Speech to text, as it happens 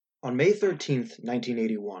On May 13th,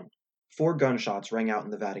 1981, 4 gunshots rang out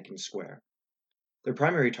in the Vatican Square. Their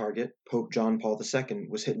primary target, Pope John Paul II,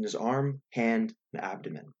 was hit in his arm, hand, and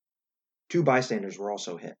abdomen. 2 bystanders were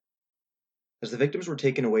also hit. As the victims were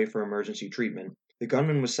taken away for emergency treatment, the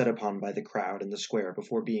gunman was set upon by the crowd in the square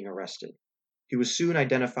before being arrested. He was soon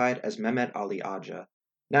identified as Mehmet Ali Agca.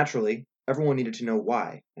 Naturally, everyone needed to know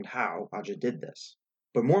why and how Agca did this.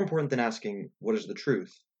 But more important than asking, what is the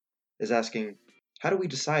truth, is asking, how do we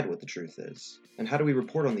decide what the truth is? And how do we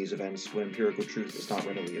report on these events when empirical truth is not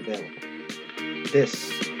readily available?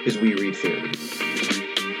 This is We Read Theory.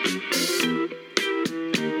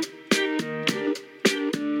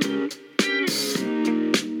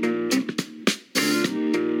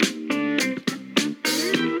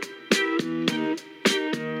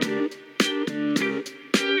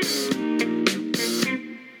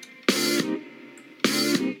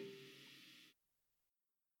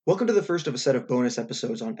 Welcome to the first of a set of bonus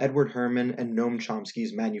episodes on Edward Herman and Noam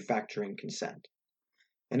Chomsky's manufacturing consent.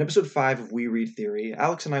 In episode 5 of We Read Theory,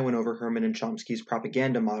 Alex and I went over Herman and Chomsky's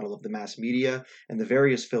propaganda model of the mass media and the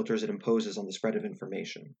various filters it imposes on the spread of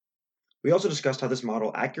information. We also discussed how this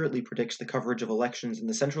model accurately predicts the coverage of elections in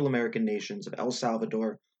the Central American nations of El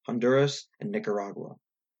Salvador, Honduras, and Nicaragua.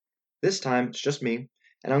 This time, it's just me,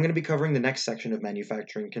 and I'm going to be covering the next section of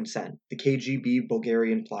manufacturing consent, the KGB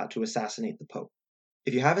Bulgarian plot to assassinate the Pope.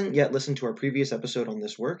 If you haven't yet listened to our previous episode on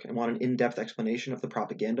this work and want an in-depth explanation of the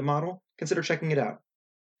propaganda model, consider checking it out.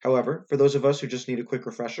 However, for those of us who just need a quick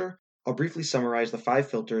refresher, I'll briefly summarize the 5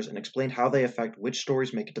 filters and explain how they affect which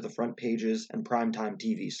stories make it to the front pages and primetime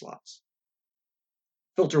TV slots.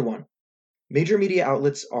 Filter 1. Major media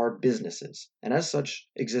outlets are businesses, and as such,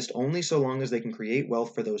 exist only so long as they can create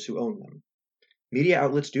wealth for those who own them. Media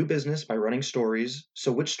outlets do business by running stories,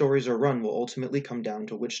 so which stories are run will ultimately come down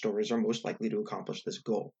to which stories are most likely to accomplish this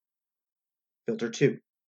goal. Filter 2.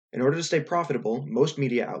 In order to stay profitable, most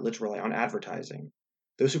media outlets rely on advertising.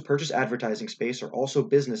 Those who purchase advertising space are also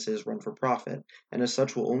businesses run for profit, and as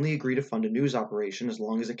such will only agree to fund a news operation as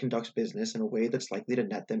long as it conducts business in a way that's likely to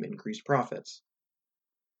net them increased profits.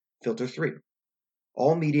 Filter 3.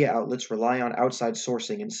 All media outlets rely on outside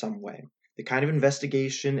sourcing in some way. The kind of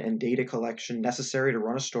investigation and data collection necessary to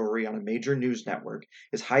run a story on a major news network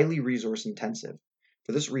is highly resource intensive.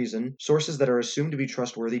 For this reason, sources that are assumed to be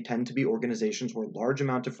trustworthy tend to be organizations where large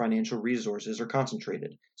amounts of financial resources are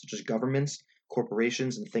concentrated, such as governments,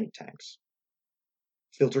 corporations, and think tanks.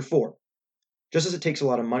 Filter 4. Just as it takes a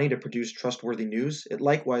lot of money to produce trustworthy news, it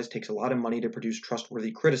likewise takes a lot of money to produce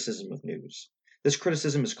trustworthy criticism of news. This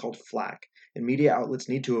criticism is called flack, and media outlets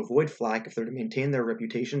need to avoid flack if they're to maintain their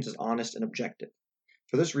reputations as honest and objective.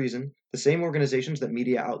 For this reason, the same organizations that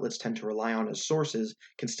media outlets tend to rely on as sources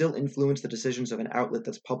can still influence the decisions of an outlet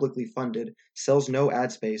that's publicly funded, sells no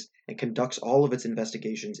ad space, and conducts all of its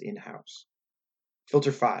investigations in-house.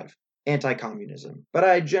 Filter 5. Anti-communism. But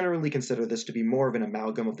I generally consider this to be more of an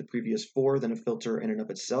amalgam of the previous 4 than a filter in and of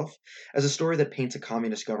itself, as a story that paints a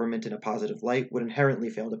communist government in a positive light would inherently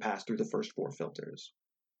fail to pass through the first 4 filters.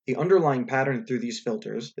 The underlying pattern through these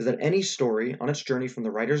filters is that any story, on its journey from the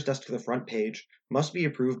writer's desk to the front page, must be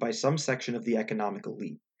approved by some section of the economic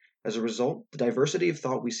elite. As a result, the diversity of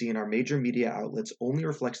thought we see in our major media outlets only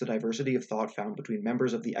reflects the diversity of thought found between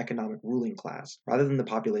members of the economic ruling class, rather than the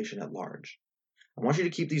population at large. I want you to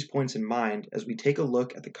keep these points in mind as we take a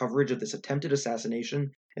look at the coverage of this attempted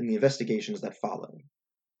assassination and the investigations that follow.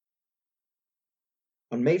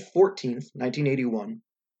 On May 14th, 1981,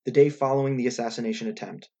 the day following the assassination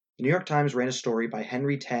attempt, the New York Times ran a story by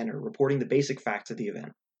Henry Tanner reporting the basic facts of the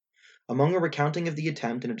event. Among a recounting of the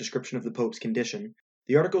attempt and a description of the Pope's condition,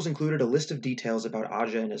 the articles included a list of details about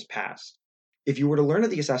Agca and his past. If you were to learn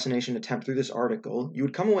of the assassination attempt through this article, you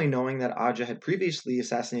would come away knowing that Agca had previously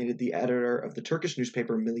assassinated the editor of the Turkish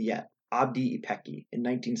newspaper Milliyet, Abdi İpekçi, in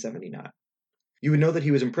 1979. You would know that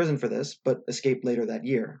he was imprisoned for this, but escaped later that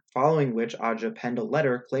year, following which Agca penned a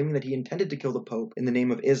letter claiming that he intended to kill the Pope in the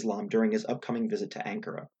name of Islam during his upcoming visit to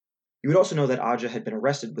Ankara. You would also know that Agca had been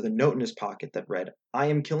arrested with a note in his pocket that read, "I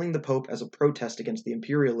am killing the Pope as a protest against the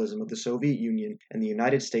imperialism of the Soviet Union and the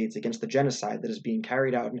United States against the genocide that is being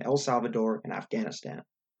carried out in El Salvador and Afghanistan."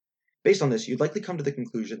 Based on this, you'd likely come to the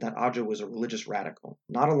conclusion that Agca was a religious radical,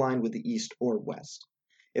 not aligned with the East or West.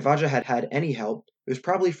 If Agca had had any help, it was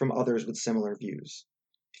probably from others with similar views.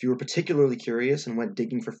 If you were particularly curious and went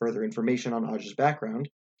digging for further information on Agca's background,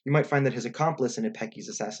 you might find that his accomplice in İpekçi's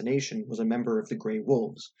assassination was a member of the Grey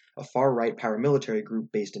Wolves, a far-right paramilitary group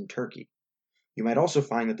based in Turkey. You might also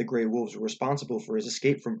find that the Grey Wolves were responsible for his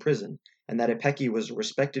escape from prison, and that İpekçi was a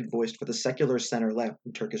respected voice for the secular center-left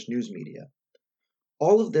in Turkish news media.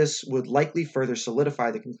 All of this would likely further solidify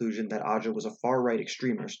the conclusion that Aja was a far-right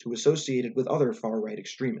extremist who associated with other far-right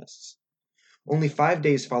extremists. Only 5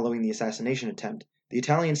 days following the assassination attempt, the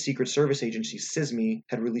Italian Secret Service agency SISMI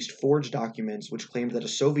had released forged documents which claimed that a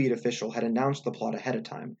Soviet official had announced the plot ahead of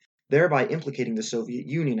time, thereby implicating the Soviet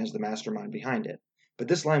Union as the mastermind behind it. But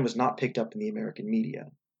this line was not picked up in the American media.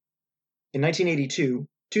 In 1982,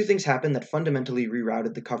 two things happened that fundamentally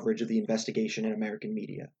rerouted the coverage of the investigation in American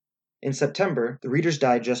media. In September, the Reader's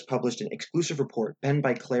Digest published an exclusive report penned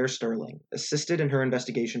by Claire Sterling, assisted in her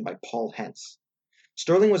investigation by Paul Hentz.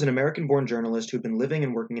 Sterling was an American-born journalist who had been living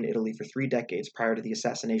and working in Italy for 3 decades prior to the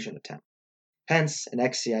assassination attempt. Hentz, an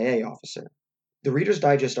ex-CIA officer. The Reader's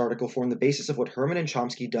Digest article formed the basis of what Herman and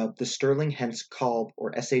Chomsky dubbed the Sterling-Hentz Kolb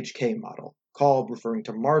or SHK model, Kolb referring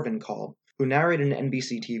to Marvin Kolb, who narrated an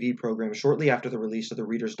NBC TV program shortly after the release of the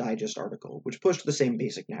Reader's Digest article, which pushed the same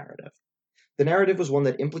basic narrative. The narrative was one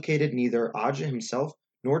that implicated neither Aja himself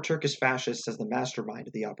nor Turkish fascists as the mastermind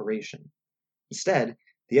of the operation. Instead,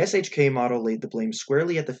 the SHK model laid the blame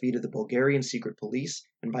squarely at the feet of the Bulgarian secret police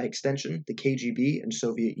and, by extension, the KGB and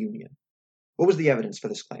Soviet Union. What was the evidence for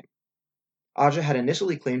this claim? Aja had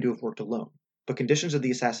initially claimed to have worked alone, but conditions of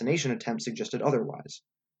the assassination attempt suggested otherwise.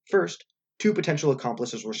 First, 2 potential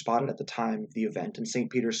accomplices were spotted at the time of the event in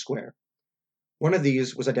St. Peter's Square. One of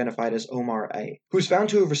these was identified as Omar A., who was found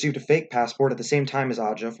to have received a fake passport at the same time as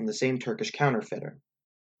Aja from the same Turkish counterfeiter.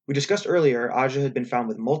 We discussed earlier Aja had been found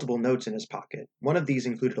with multiple notes in his pocket. One of these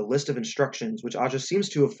included a list of instructions which Aja seems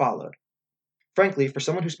to have followed. Frankly, for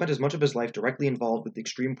someone who spent as much of his life directly involved with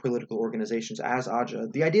extreme political organizations as Aja,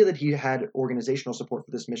 the idea that he had organizational support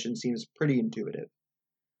for this mission seems pretty intuitive.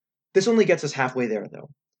 This only gets us halfway there, though.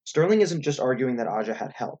 Sterling isn't just arguing that Aja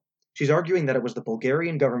had help. She's arguing that it was the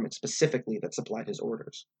Bulgarian government specifically that supplied his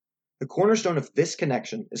orders. The cornerstone of this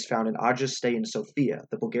connection is found in Aja's stay in Sofia,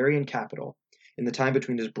 the Bulgarian capital, in the time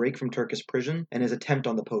between his break from Turkish prison and his attempt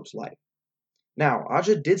on the Pope's life. Now,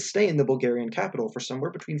 Aja did stay in the Bulgarian capital for somewhere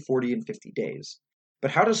between 40 and 50 days.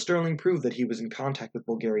 But how does Sterling prove that he was in contact with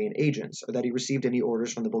Bulgarian agents, or that he received any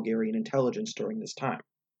orders from the Bulgarian intelligence during this time?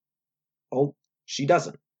 Well, she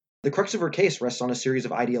doesn't. The crux of her case rests on a series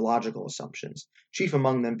of ideological assumptions, chief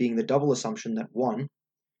among them being the double assumption that 1.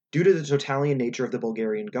 Due to the totalitarian nature of the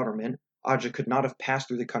Bulgarian government, Aja could not have passed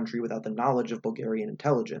through the country without the knowledge of Bulgarian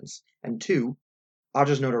intelligence, and 2.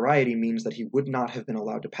 Aja's notoriety means that he would not have been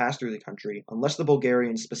allowed to pass through the country unless the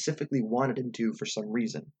Bulgarians specifically wanted him to for some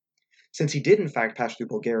reason. Since he did in fact pass through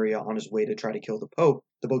Bulgaria on his way to try to kill the Pope,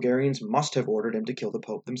 the Bulgarians must have ordered him to kill the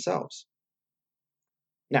Pope themselves.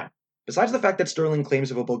 Now, besides the fact that Sterling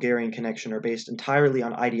claims of a Bulgarian connection are based entirely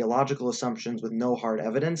on ideological assumptions with no hard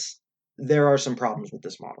evidence, there are some problems with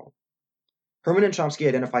this model. Herman and Chomsky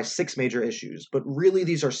identify 6 major issues, but really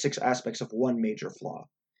these are 6 aspects of one major flaw.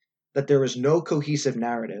 That there is no cohesive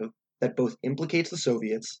narrative that both implicates the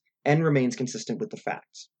Soviets and remains consistent with the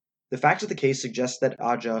facts. The facts of the case suggest that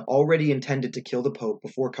Aja already intended to kill the Pope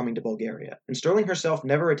before coming to Bulgaria, and Sterling herself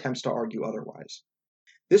never attempts to argue otherwise.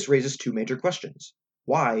 This raises 2 major questions.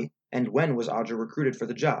 Why and when was Aja recruited for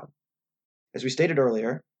the job? As we stated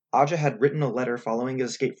earlier, Aja had written a letter following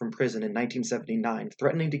his escape from prison in 1979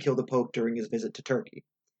 threatening to kill the Pope during his visit to Turkey.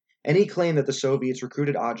 Any claim that the Soviets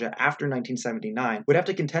recruited Aja after 1979 would have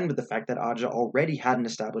to contend with the fact that Aja already had an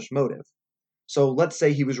established motive. So let's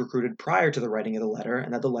say he was recruited prior to the writing of the letter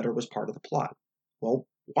and that the letter was part of the plot. Well,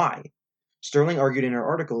 why? Sterling argued in her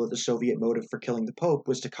article that the Soviet motive for killing the Pope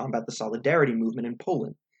was to combat the Solidarity movement in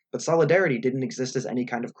Poland, but Solidarity didn't exist as any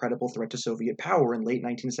kind of credible threat to Soviet power in late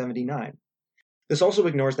 1979. This also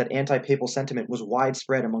ignores that anti-papal sentiment was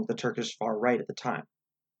widespread among the Turkish far right at the time.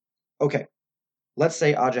 Okay, let's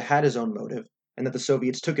say Aja had his own motive, and that the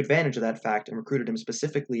Soviets took advantage of that fact and recruited him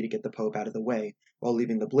specifically to get the Pope out of the way, while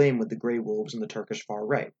leaving the blame with the Grey Wolves and the Turkish far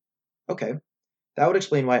right. Okay, that would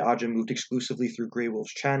explain why Aja moved exclusively through Grey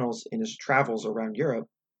Wolves' channels in his travels around Europe.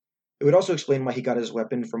 It would also explain why he got his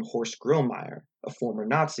weapon from Horst Grillmeyer, a former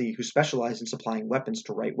Nazi who specialized in supplying weapons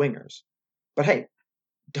to right-wingers. But hey,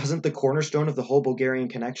 doesn't the cornerstone of the whole Bulgarian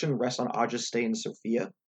connection rest on Aja's stay in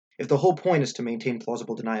Sofia? If the whole point is to maintain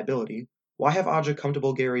plausible deniability, why have Aja come to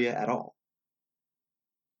Bulgaria at all?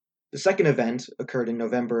 The second event occurred in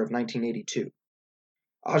November of 1982.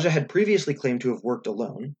 Aja had previously claimed to have worked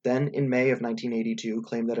alone, then in May of 1982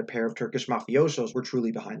 claimed that a pair of Turkish mafiosos were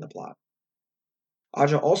truly behind the plot.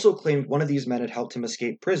 Aja also claimed one of these men had helped him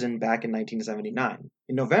escape prison back in 1979.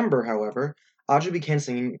 In November, however, Aja began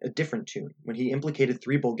singing a different tune when he implicated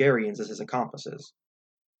 3 Bulgarians as his accomplices.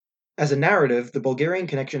 As a narrative, the Bulgarian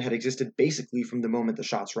connection had existed basically from the moment the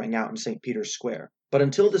shots rang out in St. Peter's Square, but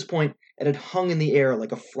until this point it had hung in the air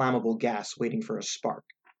like a flammable gas waiting for a spark.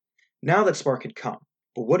 Now that spark had come,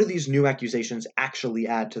 But what do these new accusations actually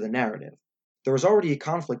add to the narrative? There was already a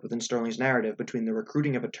conflict within Sterling's narrative between the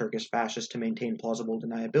recruiting of a Turkish fascist to maintain plausible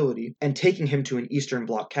deniability and taking him to an Eastern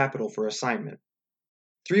Bloc capital for assignment.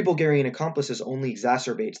 3 Bulgarian accomplices only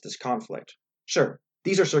exacerbates this conflict. Sure,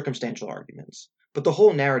 these are circumstantial arguments, but the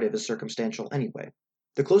whole narrative is circumstantial anyway.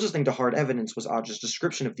 The closest thing to hard evidence was Aja's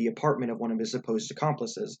description of the apartment of one of his supposed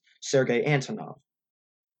accomplices, Sergei Antonov.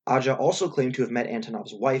 Aja also claimed to have met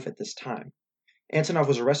Antonov's wife at this time. Antonov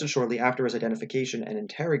was arrested shortly after his identification and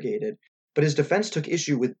interrogated, but his defense took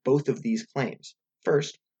issue with both of these claims.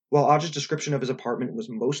 First, while Aja's description of his apartment was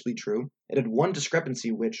mostly true, it had one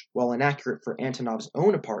discrepancy which, while inaccurate for Antonov's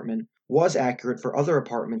own apartment, was accurate for other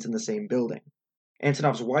apartments in the same building.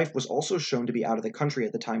 Antonov's wife was also shown to be out of the country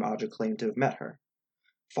at the time Aja claimed to have met her.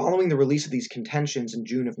 Following the release of these contentions in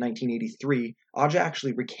June of 1983, Aja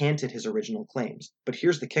actually recanted his original claims. But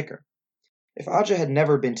here's the kicker. If Aja had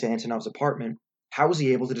never been to Antonov's apartment, how was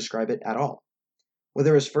he able to describe it at all?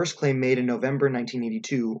 Whether his first claim made in November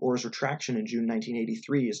 1982 or his retraction in June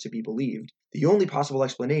 1983 is to be believed, the only possible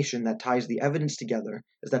explanation that ties the evidence together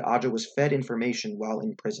is that Aja was fed information while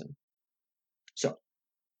in prison. So,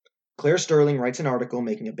 Claire Sterling writes an article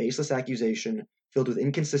making a baseless accusation filled with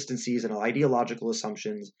inconsistencies and ideological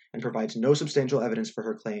assumptions and provides no substantial evidence for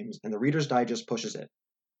her claims, and the Reader's Digest pushes it.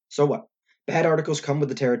 So what? Bad articles come with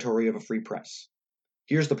the territory of a free press.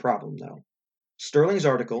 Here's the problem, though. Sterling's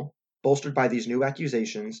article, bolstered by these new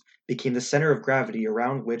accusations, became the center of gravity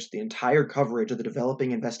around which the entire coverage of the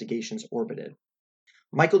developing investigations orbited.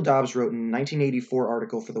 Michael Dobbs wrote in a 1984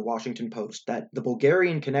 article for the Washington Post that the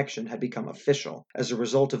Bulgarian connection had become official as a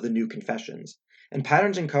result of the new confessions, and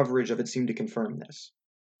patterns in coverage of it seemed to confirm this.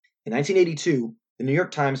 In 1982, the New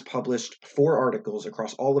York Times published 4 articles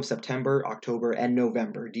across all of September, October, and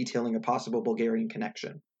November detailing a possible Bulgarian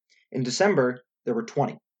connection. In December, there were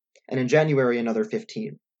 20, and in January another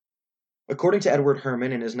 15. According to Edward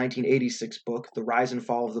Herman in his 1986 book, The Rise and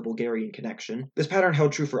Fall of the Bulgarian Connection, this pattern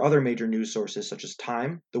held true for other major news sources such as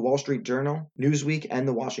Time, The Wall Street Journal, Newsweek, and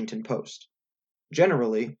The Washington Post.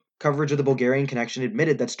 Generally, coverage of the Bulgarian connection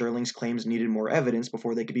admitted that Sterling's claims needed more evidence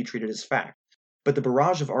before they could be treated as fact, but the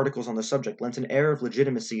barrage of articles on the subject lent an air of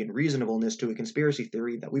legitimacy and reasonableness to a conspiracy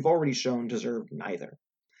theory that we've already shown deserved neither.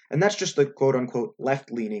 And that's just the quote-unquote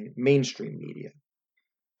left-leaning mainstream media.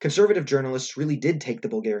 Conservative journalists really did take the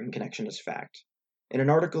Bulgarian connection as fact. In an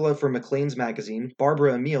article for Maclean's magazine,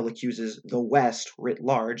 Barbara Emil accuses the West, writ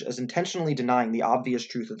large, as intentionally denying the obvious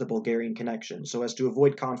truth of the Bulgarian connection so as to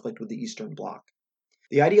avoid conflict with the Eastern Bloc.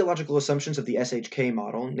 The ideological assumptions of the SHK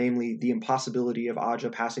model, namely the impossibility of Aja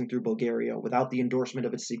passing through Bulgaria without the endorsement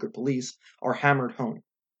of its secret police, are hammered home.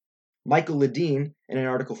 Michael Ledeen, in an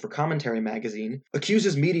article for Commentary magazine,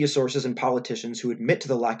 accuses media sources and politicians who admit to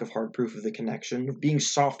the lack of hard proof of the connection of being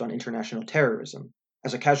soft on international terrorism.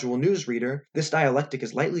 As a casual news reader, this dialectic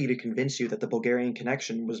is likely to convince you that the Bulgarian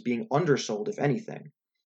connection was being undersold, if anything.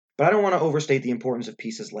 But I don't want to overstate the importance of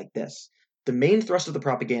pieces like this. The main thrust of the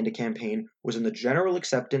propaganda campaign was in the general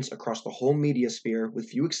acceptance across the whole media sphere, with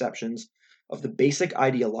few exceptions, of the basic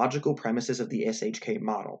ideological premises of the SHK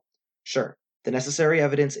model. Sure, the necessary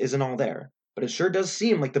evidence isn't all there, but it sure does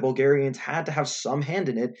seem like the Bulgarians had to have some hand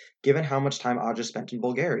in it, given how much time Aja spent in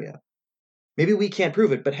Bulgaria. Maybe we can't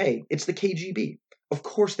prove it, but hey, it's the KGB. Of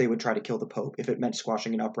course they would try to kill the Pope if it meant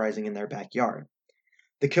squashing an uprising in their backyard.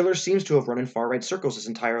 The killer seems to have run in far-right circles his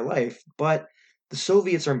entire life, but the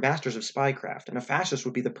Soviets are masters of spycraft, and a fascist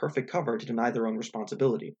would be the perfect cover to deny their own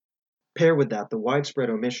responsibility. Pair with that the widespread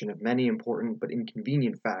omission of many important but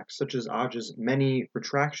inconvenient facts, such as Aja's many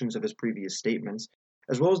retractions of his previous statements,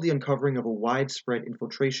 as well as the uncovering of a widespread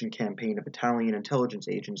infiltration campaign of Italian intelligence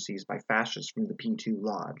agencies by fascists from the P2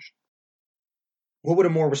 Lodge. What would a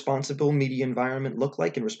more responsible media environment look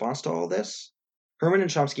like in response to all this? Herman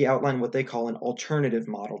and Chomsky outline what they call an alternative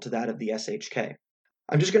model to that of the SHK.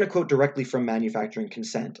 I'm just going to quote directly from Manufacturing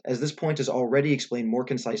Consent, as this point is already explained more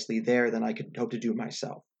concisely there than I could hope to do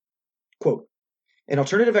myself. Quote, an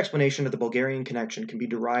alternative explanation of the Bulgarian connection can be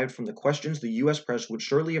derived from the questions the U.S. press would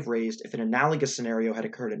surely have raised if an analogous scenario had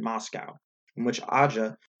occurred in Moscow, in which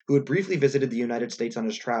Aja, who had briefly visited the United States on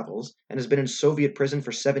his travels and has been in Soviet prison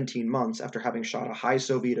for 17 months after having shot a high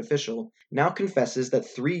Soviet official, now confesses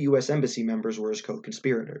that 3 U.S. embassy members were his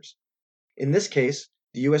co-conspirators. In this case,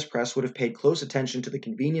 the U.S. press would have paid close attention to the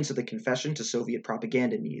convenience of the confession to Soviet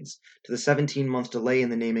propaganda needs, to the 17-month delay in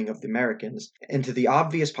the naming of the Americans, and to the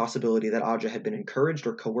obvious possibility that Aja had been encouraged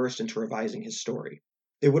or coerced into revising his story.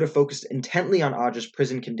 They would have focused intently on Aja's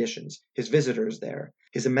prison conditions, his visitors there,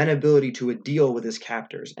 his amenability to a deal with his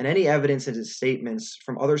captors, and any evidence in his statements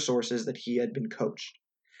from other sources that he had been coached.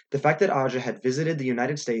 The fact that Aja had visited the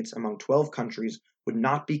United States among 12 countries would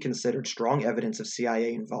not be considered strong evidence of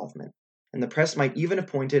CIA involvement, and the press might even have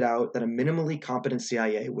pointed out that a minimally competent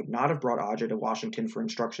CIA would not have brought Aja to Washington for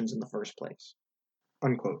instructions in the first place.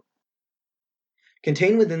 Unquote.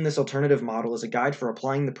 Contained within this alternative model is a guide for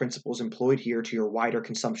applying the principles employed here to your wider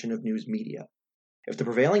consumption of news media. If the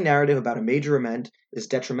prevailing narrative about a major event is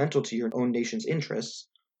detrimental to your own nation's interests,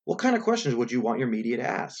 what kind of questions would you want your media to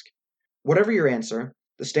ask? Whatever your answer,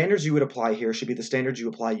 the standards you would apply here should be the standards you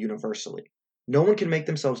apply universally. No one can make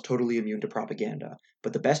themselves totally immune to propaganda,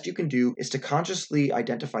 but the best you can do is to consciously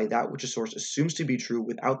identify that which a source assumes to be true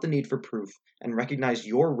without the need for proof and recognize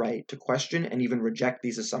your right to question and even reject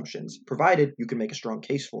these assumptions, provided you can make a strong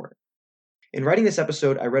case for it. In writing this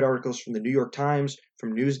episode, I read articles from the New York Times,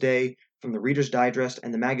 from Newsday, from the Reader's Digest,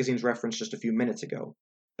 and the magazines referenced just a few minutes ago.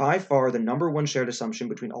 By far, the number one shared assumption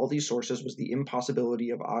between all these sources was the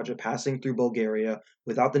impossibility of Aja passing through Bulgaria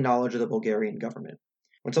without the knowledge of the Bulgarian government.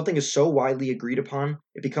 When something is so widely agreed upon,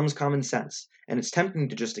 it becomes common sense, and it's tempting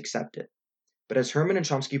to just accept it. But as Herman and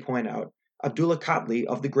Chomsky point out, Abdullah Kotli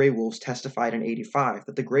of the Grey Wolves testified in 1985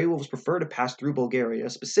 that the Grey Wolves prefer to pass through Bulgaria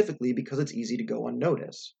specifically because it's easy to go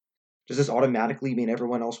unnoticed. Does this automatically mean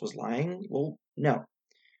everyone else was lying? Well, no.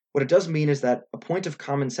 What it does mean is that a point of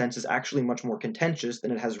common sense is actually much more contentious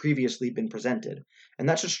than it has previously been presented, and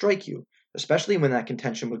that should strike you, especially when that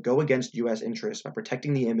contention would go against U.S. interests by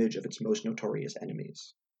protecting the image of its most notorious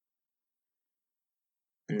enemies.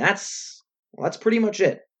 And that's pretty much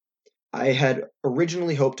it. I had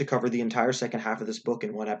originally hoped to cover the entire second half of this book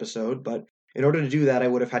in one episode, but in order to do that, I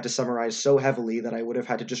would have had to summarize so heavily that I would have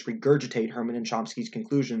had to just regurgitate Herman and Chomsky's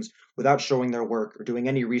conclusions without showing their work or doing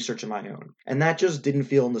any research of my own. And that just didn't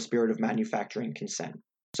feel in the spirit of manufacturing consent.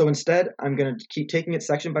 So instead, I'm going to keep taking it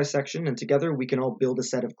section by section, and together we can all build a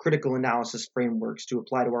set of critical analysis frameworks to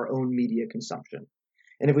apply to our own media consumption.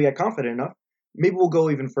 And if we get confident enough, maybe we'll go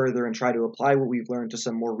even further and try to apply what we've learned to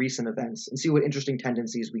some more recent events and see what interesting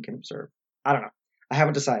tendencies we can observe. I don't know. I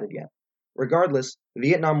haven't decided yet. Regardless, the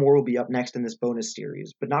Vietnam War will be up next in this bonus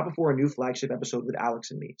series, but not before a new flagship episode with Alex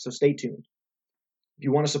and me, so stay tuned. If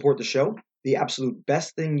you want to support the show, the absolute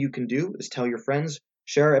best thing you can do is tell your friends,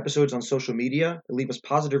 share our episodes on social media, or leave us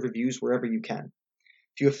positive reviews wherever you can.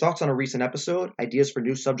 If you have thoughts on a recent episode, ideas for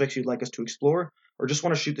new subjects you'd like us to explore, or just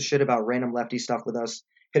want to shoot the shit about random lefty stuff with us,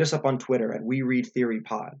 hit us up on Twitter at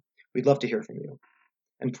WeReadTheoryPod. We'd love to hear from you.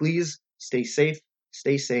 And please, stay safe,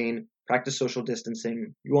 stay sane, practice social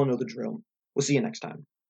distancing. You all know the drill. We'll see you next time.